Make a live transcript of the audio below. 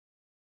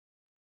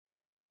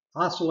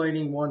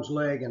Oscillating one's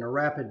leg in a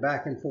rapid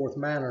back and forth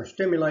manner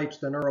stimulates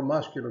the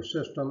neuromuscular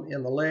system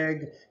in the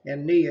leg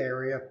and knee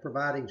area,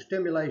 providing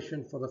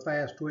stimulation for the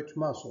fast twitch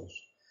muscles.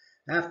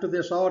 After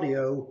this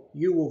audio,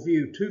 you will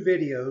view two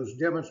videos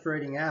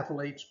demonstrating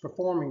athletes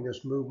performing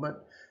this movement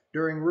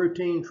during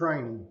routine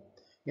training.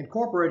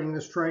 Incorporating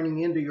this training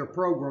into your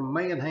program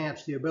may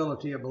enhance the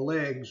ability of the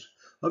legs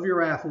of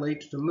your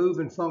athletes to move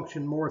and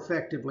function more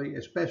effectively,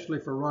 especially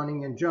for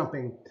running and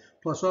jumping,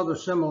 plus other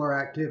similar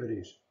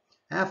activities.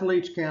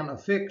 Athletes can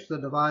affix the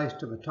device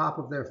to the top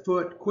of their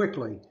foot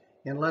quickly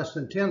in less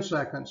than 10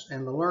 seconds,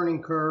 and the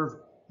learning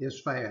curve is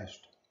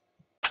fast.